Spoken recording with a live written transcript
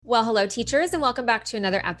Well, hello, teachers, and welcome back to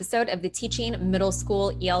another episode of the Teaching Middle School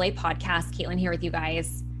ELA podcast. Caitlin here with you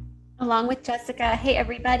guys. Along with Jessica. Hey,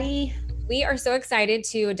 everybody. We are so excited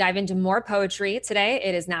to dive into more poetry today.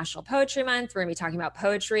 It is National Poetry Month. We're going to be talking about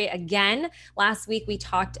poetry again. Last week, we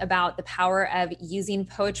talked about the power of using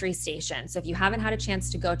Poetry Station. So if you haven't had a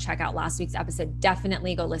chance to go check out last week's episode,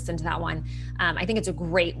 definitely go listen to that one. I think it's a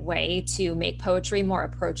great way to make poetry more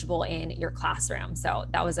approachable in your classroom. So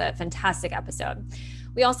that was a fantastic episode.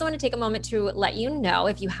 We also want to take a moment to let you know,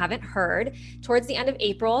 if you haven't heard, towards the end of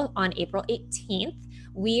April, on April 18th,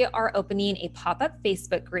 we are opening a pop-up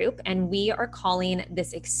Facebook group, and we are calling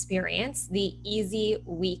this experience the Easy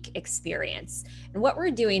Week Experience. And what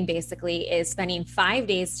we're doing basically is spending 5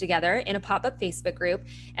 days together in a pop-up Facebook group,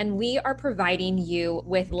 and we are providing you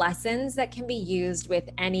with lessons that can be used with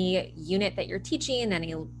any unit that you're teaching,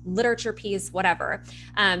 any literature piece, whatever.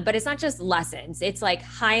 But it's not just lessons. It's like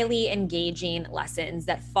highly engaging lessons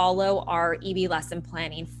that follow our EB lesson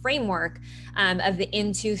planning framework of the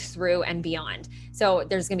into, through, and beyond. So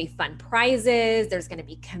there's going to be fun prizes. There's going to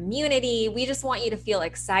be community. We just want you to feel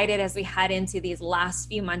excited as we head into these last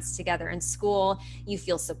few months together in school. You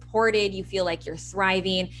feel supported. You feel like you're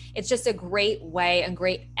thriving. It's just a great way, a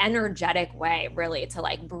great energetic way, really, to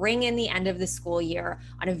like bring in the end of the school year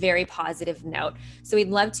on a very positive note. So we'd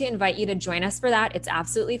love to invite you to join us for that. It's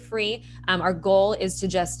absolutely free. Our goal is to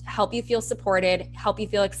just help you feel supported, help you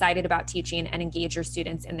feel excited about teaching, and engage your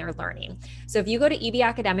students in their learning. So if you go to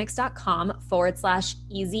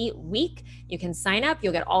ebacademics.com/easy week, you can sign up.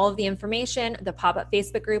 You'll get all of the information. The pop-up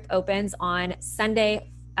Facebook group opens on Sunday,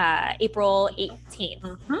 April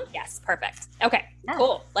 18th. Yes, perfect. Okay,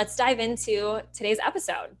 cool. Let's dive into today's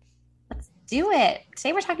episode. Let's do it.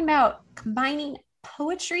 Today we're talking about combining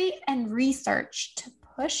poetry and research to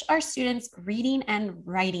push our students' reading and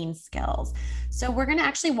writing skills. So we're going to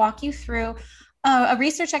actually walk you through a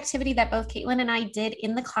research activity that both Caitlin and I did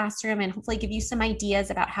in the classroom, and hopefully give you some ideas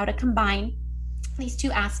about how to combine these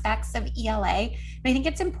two aspects of ELA. And I think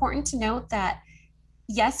it's important to note that,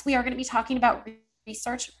 yes, we are going to be talking about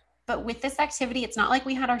research, but with this activity, it's not like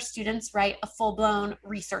we had our students write a full-blown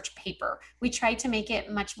research paper. We tried to make it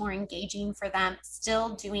much more engaging for them,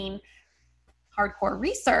 still doing hardcore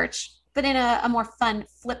research, but in a more fun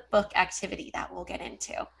flip book activity that we'll get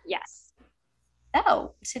into. Yes.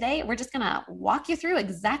 So today we're just going to walk you through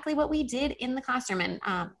exactly what we did in the classroom. And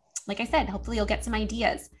like I said, hopefully you'll get some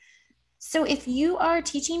ideas. So if you are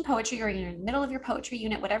teaching poetry or you're in the middle of your poetry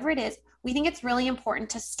unit, whatever it is, we think it's really important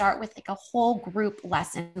to start with like a whole group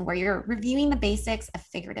lesson where you're reviewing the basics of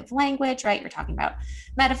figurative language, right? You're talking about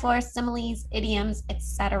metaphors, similes, idioms,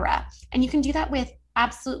 etc. And you can do that with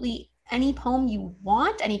absolutely any poem you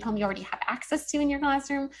want, any poem you already have access to in your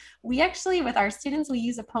classroom. We actually, with our students, we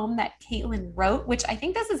use a poem that Caitlin wrote, which I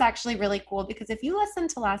think this is actually really cool because if you listen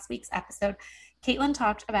to last week's episode, Caitlin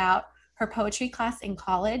talked about her poetry class in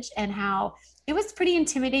college and how it was pretty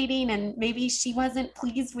intimidating and maybe she wasn't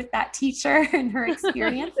pleased with that teacher and her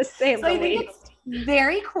experience. So I think it's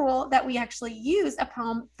very cool that we actually use a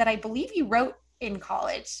poem that I believe you wrote in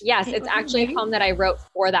college. Yes, it's actually a poem that I wrote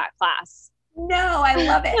for that class. No, I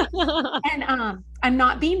love it. And I'm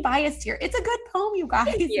not being biased here. It's a good poem, you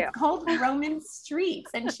guys. It's called Roman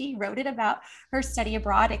Streets, and she wrote it about her study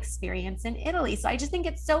abroad experience in Italy. So I just think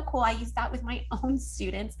it's so cool. I use that with my own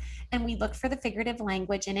students, and we looked for the figurative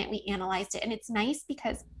language in it. We analyzed it, and it's nice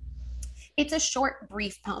because it's a short,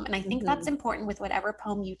 brief poem. And I think that's important with whatever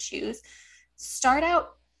poem you choose. Start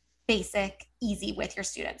out basic, easy with your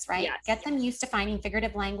students, right? Yes. Get them used to finding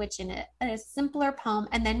figurative language in a simpler poem,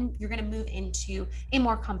 and then you're going to move into a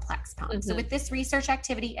more complex poem. So with this research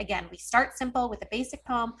activity, again, we start simple with a basic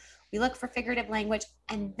poem, we look for figurative language,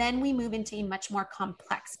 and then we move into a much more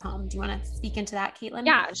complex poem. Do you want to speak into that, Caitlin?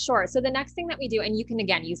 Yeah, sure. So the next thing that we do, and you can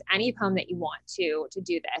again use any poem that you want to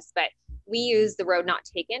do this, but we use The Road Not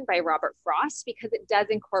Taken by Robert Frost because it does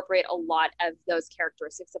incorporate a lot of those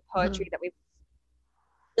characteristics of poetry that we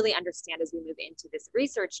really understand as we move into this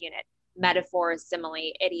research unit: metaphor,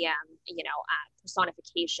 simile, idiom,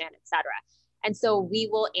 personification, etc. And so we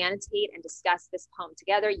will annotate and discuss this poem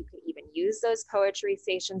together. You can even use those poetry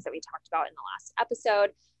stations that we talked about in the last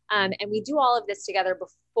episode. And we do all of this together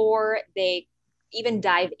before they even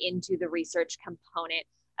dive into the research component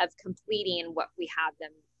of completing what we have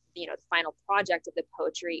them, the final project of the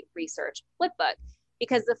poetry research flipbook.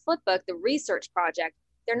 Because the flipbook, the research project,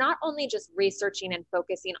 they're not only just researching and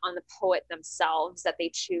focusing on the poet themselves that they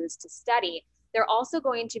choose to study, they're also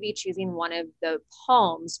going to be choosing one of the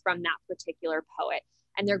poems from that particular poet.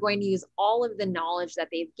 And they're going to use all of the knowledge that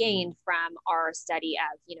they've gained from our study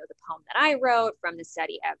of, the poem that I wrote, from the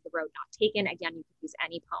study of The Road Not Taken. Again, you could use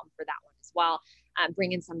any poem for that one as well.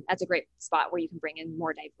 Bring in that's a great spot where you can bring in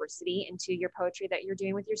more diversity into your poetry that you're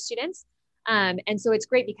doing with your students. And so it's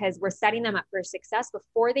great because we're setting them up for success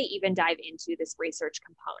before they even dive into this research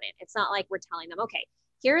component. It's not like we're telling them, okay,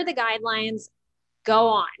 here are the guidelines, go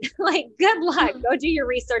on, like, good luck, go do your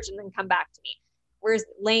research and then come back to me. We're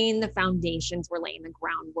laying the foundations, we're laying the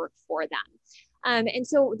groundwork for them. And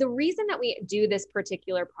so the reason that we do this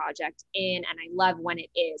particular project and I love when it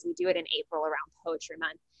is, we do it in April around Poetry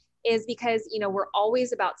Month, is because, we're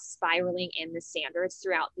always about spiraling in the standards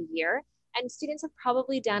throughout the year. And students have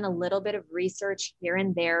probably done a little bit of research here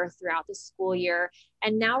and there throughout the school year.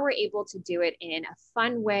 And now we're able to do it in a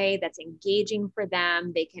fun way that's engaging for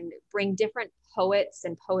them. They can bring different poets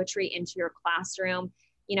and poetry into your classroom.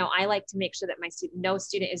 I like to make sure that no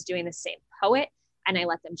student is doing the same poet, and I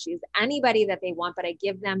let them choose anybody that they want, but I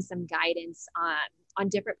give them some guidance on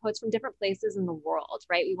different poets from different places in the world,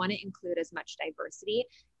 right? We want to include as much diversity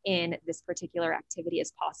in this particular activity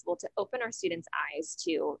as possible to open our students' eyes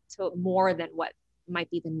to more than what might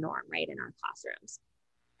be the norm, right, in our classrooms.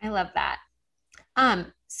 I love that.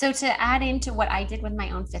 So to add into what I did with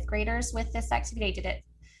my own fifth graders with this activity, I did it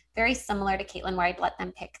very similar to Caitlin, where I'd let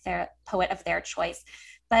them pick their poet of their choice.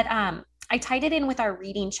 But I tied it in with our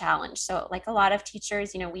reading challenge. So like a lot of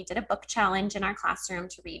teachers, we did a book challenge in our classroom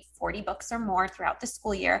to read 40 books or more throughout the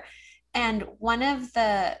school year. And one of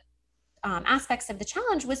the aspects of the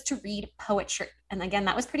challenge was to read poetry. And again,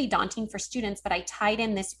 that was pretty daunting for students, but I tied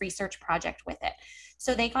in this research project with it.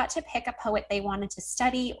 So they got to pick a poet they wanted to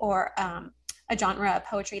study or a genre of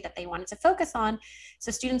poetry that they wanted to focus on.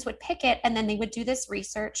 So students would pick it and then they would do this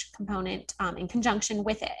research component in conjunction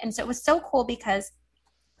with it. And so it was so cool because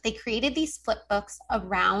they created these flip books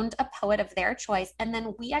around a poet of their choice. And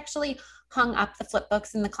then we actually hung up the flip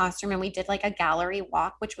books in the classroom and we did like a gallery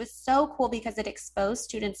walk, which was so cool because it exposed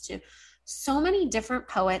students to so many different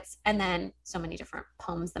poets and then so many different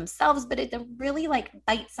poems themselves, but they're really like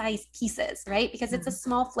bite-sized pieces, right? Because it's a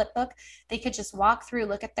small flip book. They could just walk through,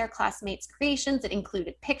 look at their classmates' creations. It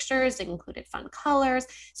included pictures, it included fun colors.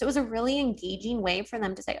 So it was a really engaging way for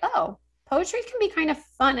them to say, oh, poetry can be kind of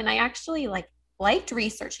fun. And I actually liked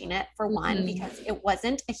researching it for one, because it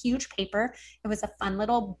wasn't a huge paper. It was a fun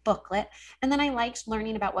little booklet. And then I liked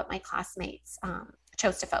learning about what my classmates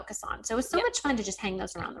chose to focus on. So it was so much fun to just hang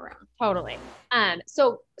those around the room. Totally.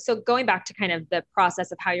 So going back to kind of the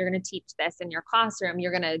process of how you're going to teach this in your classroom,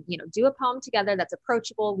 you're going to, do a poem together that's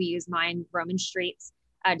approachable. We use mine, Roman Streets,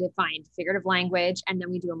 to find figurative language. And then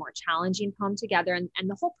we do a more challenging poem together. And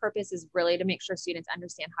the whole purpose is really to make sure students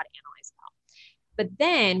understand how to analyze a poem. But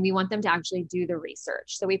then we want them to actually do the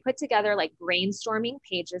research. So we put together like brainstorming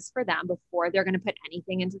pages for them before they're going to put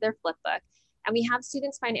anything into their flip book. And we have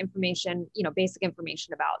students find information, basic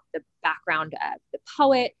information about the background of the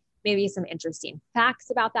poet, maybe some interesting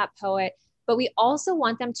facts about that poet. But we also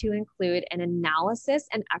want them to include an analysis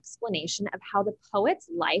and explanation of how the poet's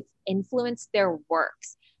life influenced their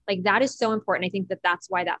works. Like that is so important. I think that's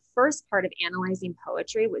why that first part of analyzing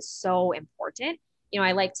poetry was so important.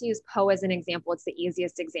 I like to use Poe as an example. It's the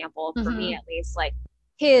easiest example for me, at least. Like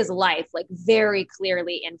his life, like very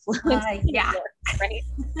clearly influenced works, right?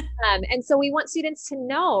 And so we want students to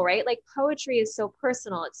know, right? Like poetry is so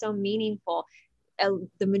personal. It's so meaningful.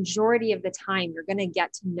 The majority of the time, you're going to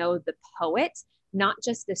get to know the poet, not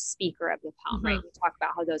just the speaker of the poem, right? We talk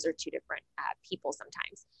about how those are two different people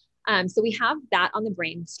sometimes. So we have that on the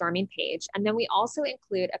brainstorming page. And then we also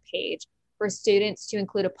include a page for students to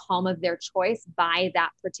include a poem of their choice by that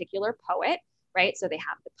particular poet, right? So they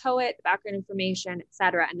have the poet, the background information, et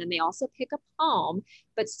cetera. And then they also pick a poem,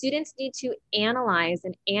 but students need to analyze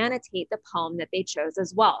and annotate the poem that they chose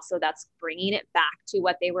as well. So that's bringing it back to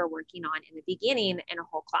what they were working on in the beginning in a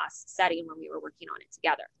whole class setting when we were working on it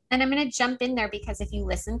together. And I'm going to jump in there because if you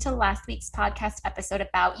listened to last week's podcast episode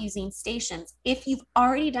about using stations, if you've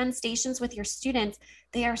already done stations with your students,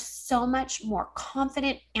 they are so much more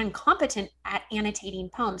confident and competent at annotating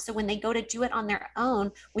poems. So when they go to do it on their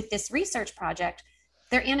own with this research project,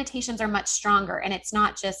 their annotations are much stronger. And it's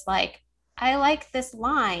not just like, I like this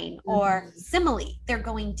line or simile. They're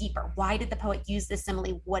going deeper. Why did the poet use this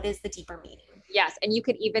simile? What is the deeper meaning? Yes. And you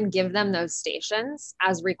could even give them those stations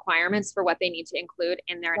as requirements for what they need to include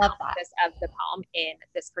in their analysis of the poem in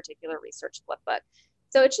this particular research flip book.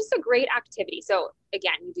 So it's just a great activity. So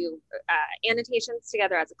again, you do annotations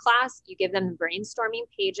together as a class. You give them brainstorming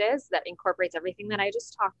pages that incorporates everything that I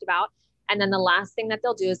just talked about. And then the last thing that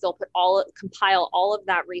they'll do is they'll compile all of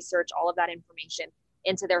that research, all of that information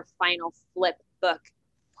into their final flip book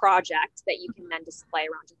project that you can then display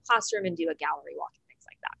around your classroom and do a gallery walk and things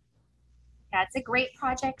like that. Yeah, it's a great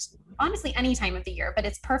project, honestly, any time of the year, but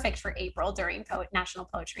it's perfect for April during National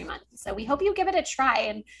Poetry Month. So we hope you give it a try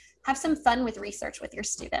and have some fun with research with your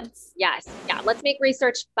students. Yes. Yeah. Let's make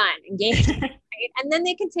research fun, engaging, right? And then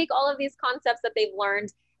they can take all of these concepts that they've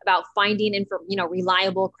learned about finding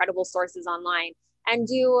reliable, credible sources online and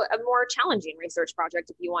do a more challenging research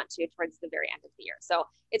project if you want to towards the very end of the year. So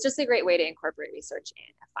it's just a great way to incorporate research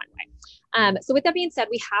in a fun way. So with that being said,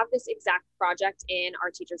 we have this exact project in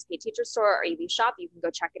our Teachers Pay Teacher store or AV shop. You can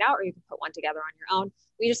go check it out, or you can put one together on your own.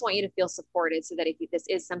 We just want you to feel supported so that if this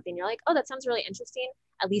is something you're like, oh, that sounds really interesting,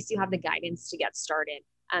 at least you have the guidance to get started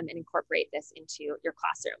and incorporate this into your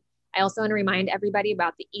classroom. I also want to remind everybody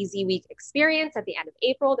about the Easy Week experience at the end of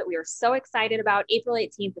April that we are so excited about. April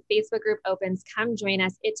 18th, the Facebook group opens. Come join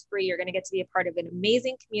us. It's free. You're going to get to be a part of an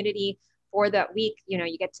amazing community for that week.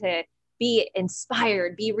 You get to be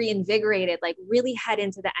inspired, be reinvigorated, like really head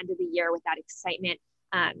into the end of the year with that excitement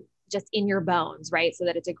just in your bones, right? So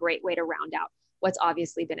that it's a great way to round out what's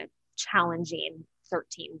obviously been a challenging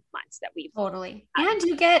 13 months that we've totally. And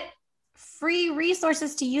you get free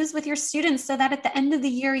resources to use with your students so that at the end of the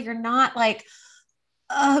year, you're not like,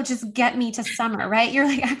 oh, just get me to summer, right? You're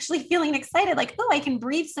like actually feeling excited, like, oh, I can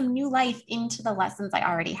breathe some new life into the lessons I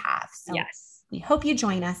already have. So yes, we hope you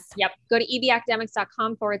join us. Yep. Go to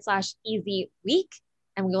ebacademics.com/easy week,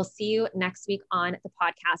 and we will see you next week on the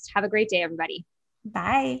podcast. Have a great day, everybody.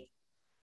 Bye.